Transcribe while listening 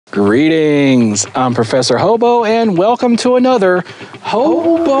Greetings, I'm Professor Hobo and welcome to another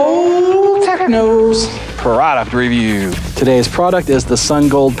Hobo Technos product review. Today's product is the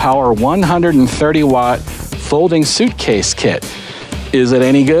SunGoldPower 130 watt folding suitcase kit. Is it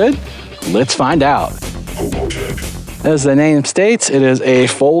any good? Let's find out. HOBOTECH. As the name states, it is a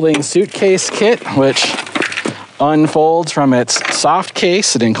folding suitcase kit which unfolds from its soft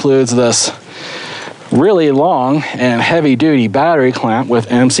case. It includes this really long and heavy-duty battery clamp with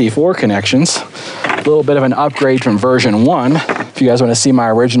MC4 connections. A little bit of an upgrade from version 1. If you guys want to see my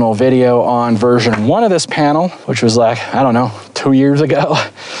original video on version 1 of this panel, which was like, I don't know, 2 years ago,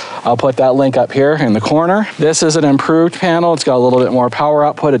 I'll put that link up here in the corner. This is an improved panel. It's got a little bit more power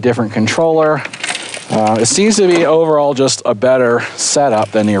output, a different controller. It seems to be overall just a better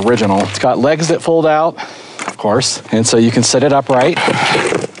setup than the original. It's got legs that fold out, of course, and so you can set it upright.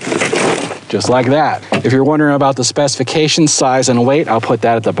 Just like that. If you're wondering about the specifications, size, and weight, I'll put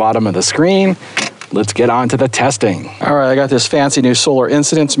that at the bottom of the screen. Let's get on to the testing. All right, I got this fancy new solar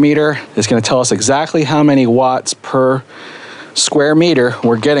incidence meter. It's gonna tell us exactly how many watts per square meter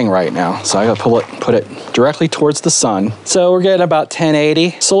we're getting right now. So I gotta put it directly towards the sun. So we're getting about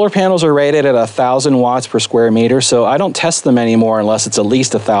 1080. Solar panels are rated at 1,000 watts per square meter, so I don't test them anymore unless it's at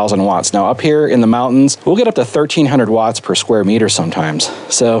least 1,000 watts. Now up here in the mountains, we'll get up to 1,300 watts per square meter sometimes.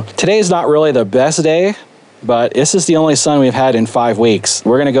 So today's not really the best day, but this is the only sun we've had in 5 weeks.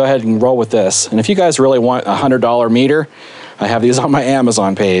 We're gonna go ahead and roll with this. And if you guys really want a $100 meter, I have these on my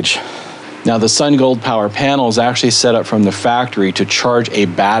Amazon page. Now the SunGoldPower panel is actually set up from the factory to charge a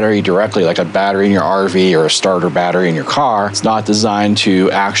battery directly, like a battery in your RV or a starter battery in your car. It's not designed to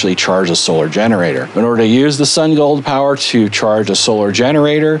actually charge a solar generator. In order to use the SunGoldPower to charge a solar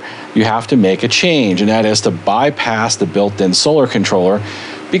generator, you have to make a change, and that is to bypass the built-in solar controller,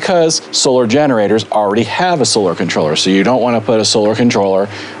 because solar generators already have a solar controller. So you don't want to put a solar controller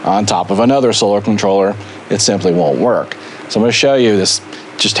on top of another solar controller. It simply won't work. So I'm going to show you this.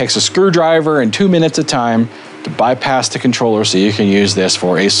 Just takes a screwdriver and 2 minutes of time to bypass the controller so you can use this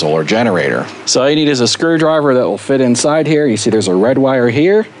for a solar generator. So all you need is a screwdriver that will fit inside here. You see there's a red wire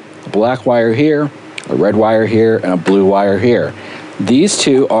here, a black wire here, a red wire here, and a blue wire here. These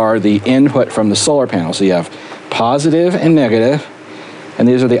two are the input from the solar panel. So you have positive and negative, and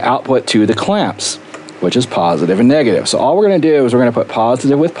these are the output to the clamps, which is positive and negative. So all we're gonna do is we're gonna put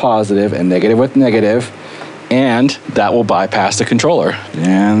positive with positive and negative with negative, and that will bypass the controller.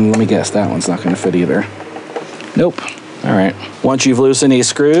 And let me guess, that one's not gonna fit either. Nope. All right. Once you've loosened these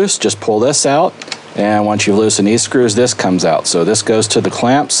screws, just pull this out. And once you've loosened these screws, this comes out. So this goes to the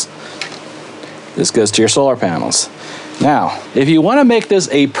clamps. This goes to your solar panels. Now, if you wanna make this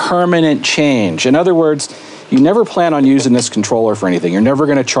a permanent change, in other words, you never plan on using this controller for anything. You're never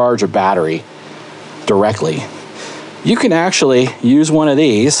gonna charge a battery directly. You can actually use one of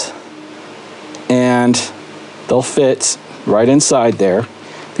these and they'll fit right inside there.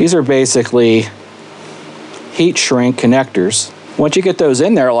 These are basically heat shrink connectors. Once you get those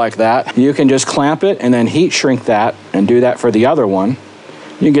in there like that, you can just clamp it and then heat shrink that and do that for the other one.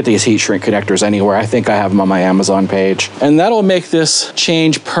 You can get these heat shrink connectors anywhere. I think I have them on my Amazon page. And that'll make this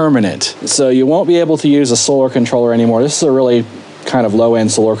change permanent. So you won't be able to use a solar controller anymore. This is a really kind of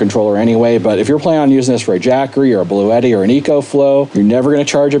low-end solar controller anyway, but if you're planning on using this for a JACKERY or a BLUETTI or an ECOFLOW, you're never gonna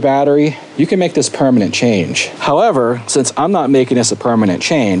charge a battery, you can make this permanent change. However, since I'm not making this a permanent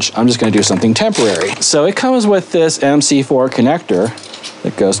change, I'm just gonna do something temporary. So it comes with this MC4 connector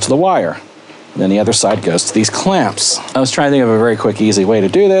that goes to the wire. And then the other side goes to these clamps. I was trying to think of a very quick, easy way to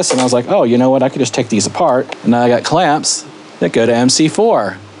do this, and I was like, oh, you know what, I could just take these apart, and now I got clamps that go to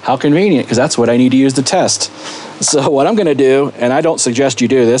MC4. How convenient, because that's what I need to use to test. So what I'm gonna do, and I don't suggest you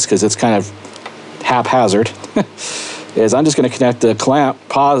do this because it's kind of haphazard, is I'm just gonna connect the clamp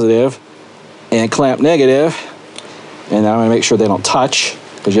positive and clamp negative, and I'm gonna make sure they don't touch,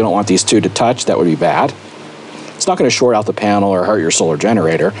 because you don't want these two to touch. That would be bad. It's not gonna short out the panel or hurt your solar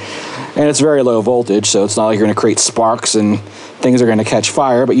generator. And it's very low voltage, so it's not like you're gonna create sparks and things are gonna catch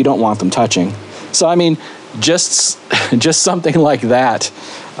fire, but you don't want them touching. So I mean, just something like that.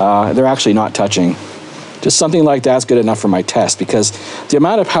 They're actually not touching. Just something like that's good enough for my test, because the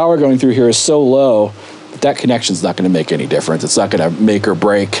amount of power going through here is so low that connection's not gonna make any difference. It's not gonna make or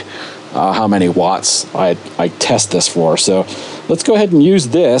break how many watts I test this for. So let's go ahead and use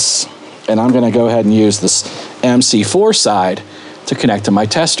this, and I'm gonna go ahead and use this MC4 side to connect to my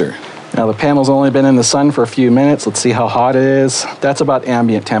tester. Now the panel's only been in the sun for a few minutes. Let's see how hot it is. That's about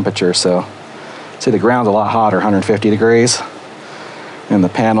ambient temperature, so see the ground's a lot hotter, 150 degrees. And the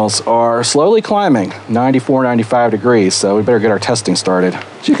panels are slowly climbing, 94, 95 degrees, so we better get our testing started.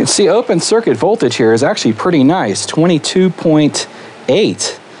 As you can see, open circuit voltage here is actually pretty nice,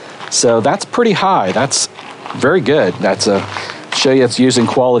 22.8. So that's pretty high. That's very good. That's a show you it's using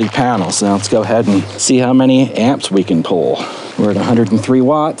quality panels. Now let's go ahead and see how many amps we can pull. We're at 103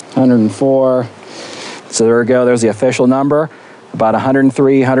 watts, 104. So there we go. There's the official number. About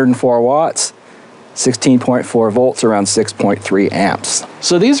 103, 104 watts. 16.4 volts, around 6.3 amps.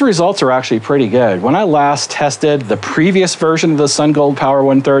 So these results are actually pretty good. When I last tested the previous version of the SunGoldPower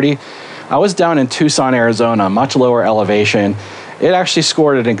 130, I was down in Tucson, Arizona, much lower elevation. It actually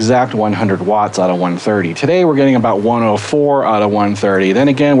scored an exact 100 watts out of 130. Today we're getting about 104 out of 130. Then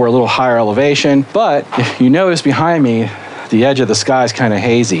again, we're a little higher elevation, but if you notice behind me, the edge of the sky is kind of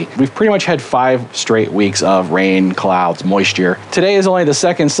hazy. We've pretty much had 5 straight weeks of rain, clouds, moisture. Today is only the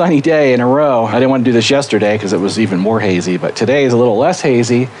second sunny day in a row. I didn't want to do this yesterday because it was even more hazy, but today is a little less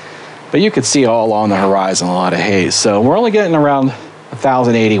hazy, but you could see all along the horizon a lot of haze. So we're only getting around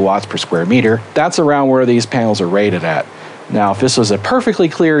 1,080 watts per square meter. That's around where these panels are rated at. Now, if this was a perfectly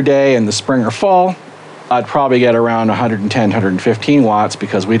clear day in the spring or fall, I'd probably get around 110, 115 watts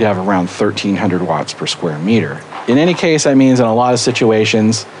because we'd have around 1,300 watts per square meter. In any case, that means in a lot of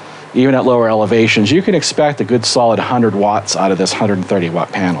situations, even at lower elevations, you can expect a good solid 100 watts out of this 130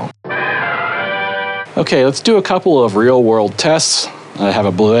 watt panel. Okay, let's do a couple of real world tests. I have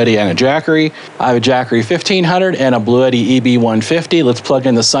a BLUETTI and a JACKERY. I have a JACKERY 1500 and a BLUETTI EB150. Let's plug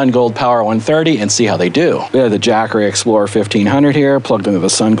in the SunGoldPower 130 and see how they do. We have the JACKERY Explorer 1500 here, plugged into the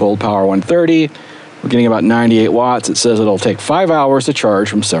SunGoldPower 130. We're getting about 98 watts. It says it'll take 5 hours to charge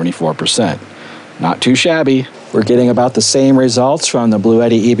from 74%. Not too shabby. We're getting about the same results from the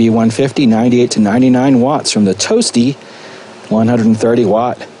BLUETTI EB150, 98 to 99 watts from the toasty 130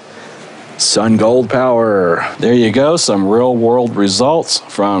 watt SunGoldPower. There you go, some real world results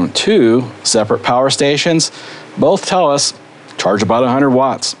from 2 separate power stations. Both tell us charge about 100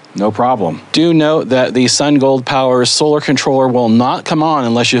 watts. No problem. Do note that the SunGoldPower's solar controller will not come on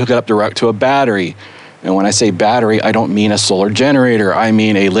unless you hook it up direct to a battery. And when I say battery, I don't mean a solar generator. I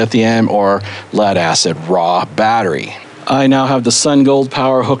mean a lithium or lead acid raw battery. I now have the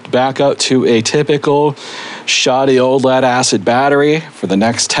SunGoldPower hooked back up to a typical shoddy old lead acid battery. For the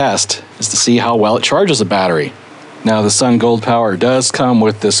next test is to see how well it charges a battery. Now the SunGoldPower does come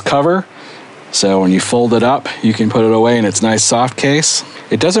with this cover. So when you fold it up, you can put it away in its nice soft case.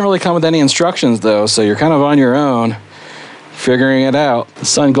 It doesn't really come with any instructions though, so you're kind of on your own figuring it out. The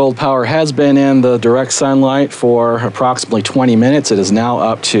SunGoldPower has been in the direct sunlight for approximately 20 minutes. It is now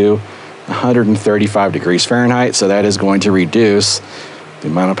up to 135 degrees Fahrenheit, so that is going to reduce the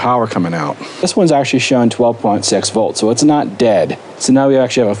amount of power coming out. This one's actually showing 12.6 volts, so it's not dead. So now we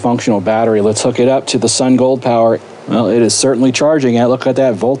actually have a functional battery. Let's hook it up to the SunGoldPower. Well, it is certainly charging it. Look at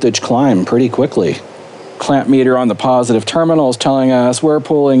that voltage climb pretty quickly. Clamp meter on the positive terminal is telling us we're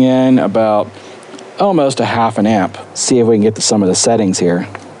pulling in about almost a half an amp. See if we can get to some of the settings here.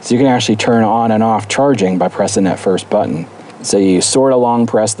 So you can actually turn on and off charging by pressing that first button. So you sort of long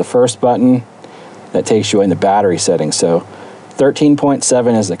press the first button, that takes you in the battery settings. So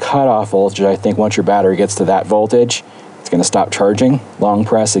 13.7 is the cutoff voltage. I think once your battery gets to that voltage, it's going to stop charging. Long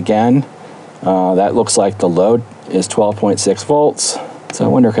press again. That looks like the load is 12.6 volts. So I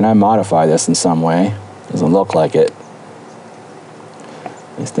wonder, can I modify this in some way? Doesn't look like it.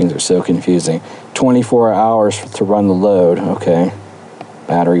 These things are so confusing. 24 hours to run the load. Okay.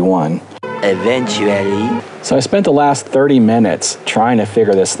 Battery 1. Eventually. So I spent the last 30 minutes trying to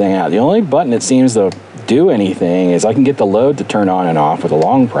figure this thing out. The only button that seems to do anything is I can get the load to turn on and off with a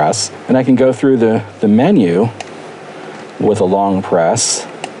long press, and I can go through the menu with a long press,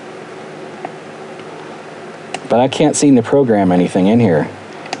 but I can't seem to program anything in here.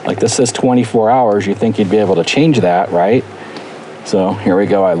 Like this says 24 hours, you'd think you'd be able to change that, right? So here we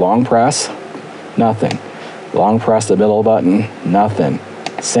go, I long press, nothing. Long press the middle button, nothing.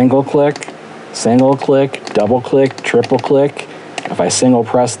 Single click, double click, triple click. If I single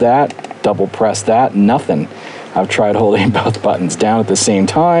press that, double press that, nothing. I've tried holding both buttons down at the same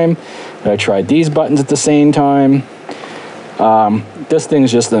time. I tried these buttons at the same time. This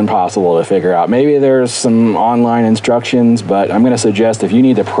thing's just impossible to figure out. Maybe there's some online instructions, but I'm going to suggest if you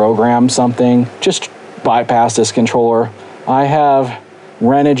need to program something, just bypass this controller. I have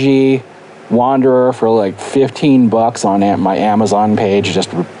Renogy Wanderer for like 15 bucks on my Amazon page.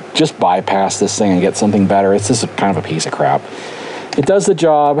 Just bypass this thing and get something better. It's just kind of a piece of crap. It does the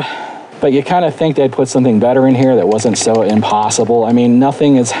job, but you kind of think they'd put something better in here that wasn't so impossible. I mean,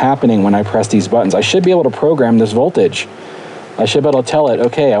 nothing is happening when I press these buttons. I should be able to program this voltage. I should be able to tell it,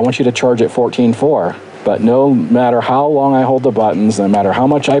 okay, I want you to charge at 14.4. But no matter how long I hold the buttons, no matter how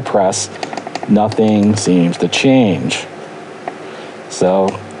much I press, nothing seems to change. So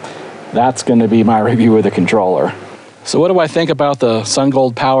that's going to be my review of the controller. So what do I think about the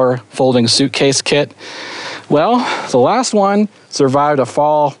SunGoldPower folding suitcase kit? Well, the last one survived a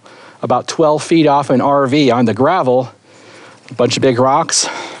fall about 12 feet off an RV on the gravel, a bunch of big rocks.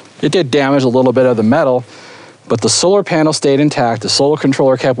 It did damage a little bit of the metal, but the solar panel stayed intact, the solar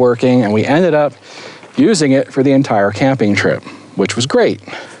controller kept working, and we ended up using it for the entire camping trip, which was great.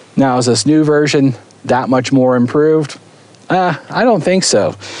 Now, is this new version that much more improved? I don't think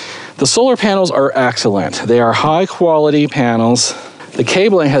so. The solar panels are excellent. They are high quality panels. The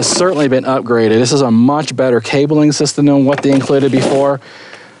cabling has certainly been upgraded. This is a much better cabling system than what they included before.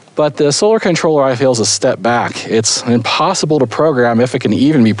 But the solar controller, I feel, is a step back. It's impossible to program if it can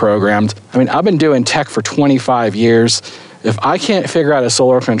even be programmed. I mean, I've been doing tech for 25 years. If I can't figure out a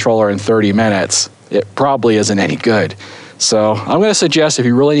solar controller in 30 minutes, it probably isn't any good. So I'm going to suggest if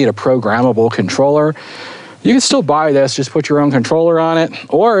you really need a programmable controller, you can still buy this, just put your own controller on it.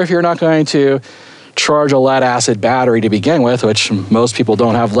 Or if you're not going to charge a lead acid battery to begin with, which most people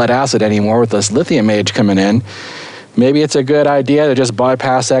don't have lead acid anymore with this lithium age coming in, maybe it's a good idea to just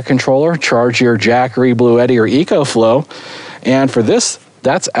bypass that controller, charge your JACKERY, BLUETTI, or ECOFLOW. And for this,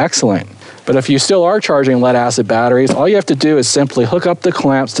 that's excellent. But if you still are charging lead acid batteries, all you have to do is simply hook up the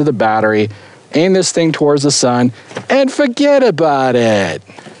clamps to the battery, aim this thing towards the sun, and forget about it.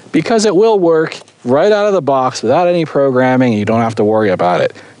 Because it will work right out of the box without any programming, and you don't have to worry about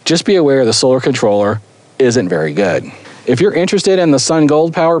it. Just be aware the solar controller isn't very good. If you're interested in the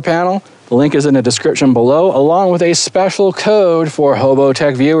SunGoldPower panel, the link is in the description below, along with a special code for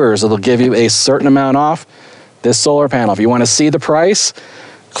HOBOTECH viewers. It'll give you a certain amount off this solar panel. If you want to see the price,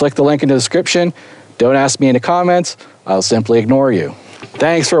 click the link in the description. Don't ask me in the comments. I'll simply ignore you.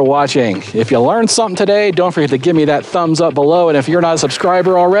 Thanks for watching. If you learned something today, don't forget to give me that thumbs up below. And if you're not a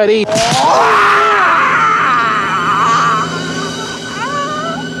subscriber already,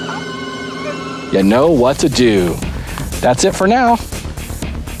 you know what to do. That's it for now.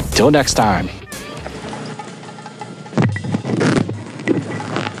 Till next time.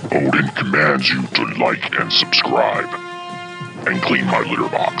 Odin commands you to like and subscribe, and clean my litter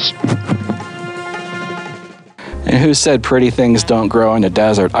box. And who said pretty things don't grow in the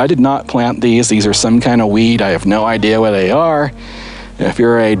desert? I did not plant these. These are some kind of weed. I have no idea what they are. If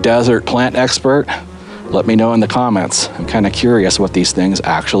you're a desert plant expert, let me know in the comments. I'm kind of curious what these things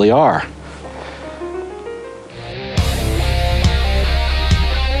actually are.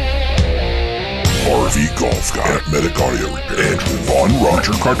 RV Golf Guy, Medic Audio Repair, Andrew Von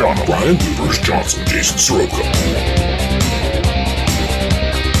Roger Cardano, Brian Lubers Johnson, Jason Soroka.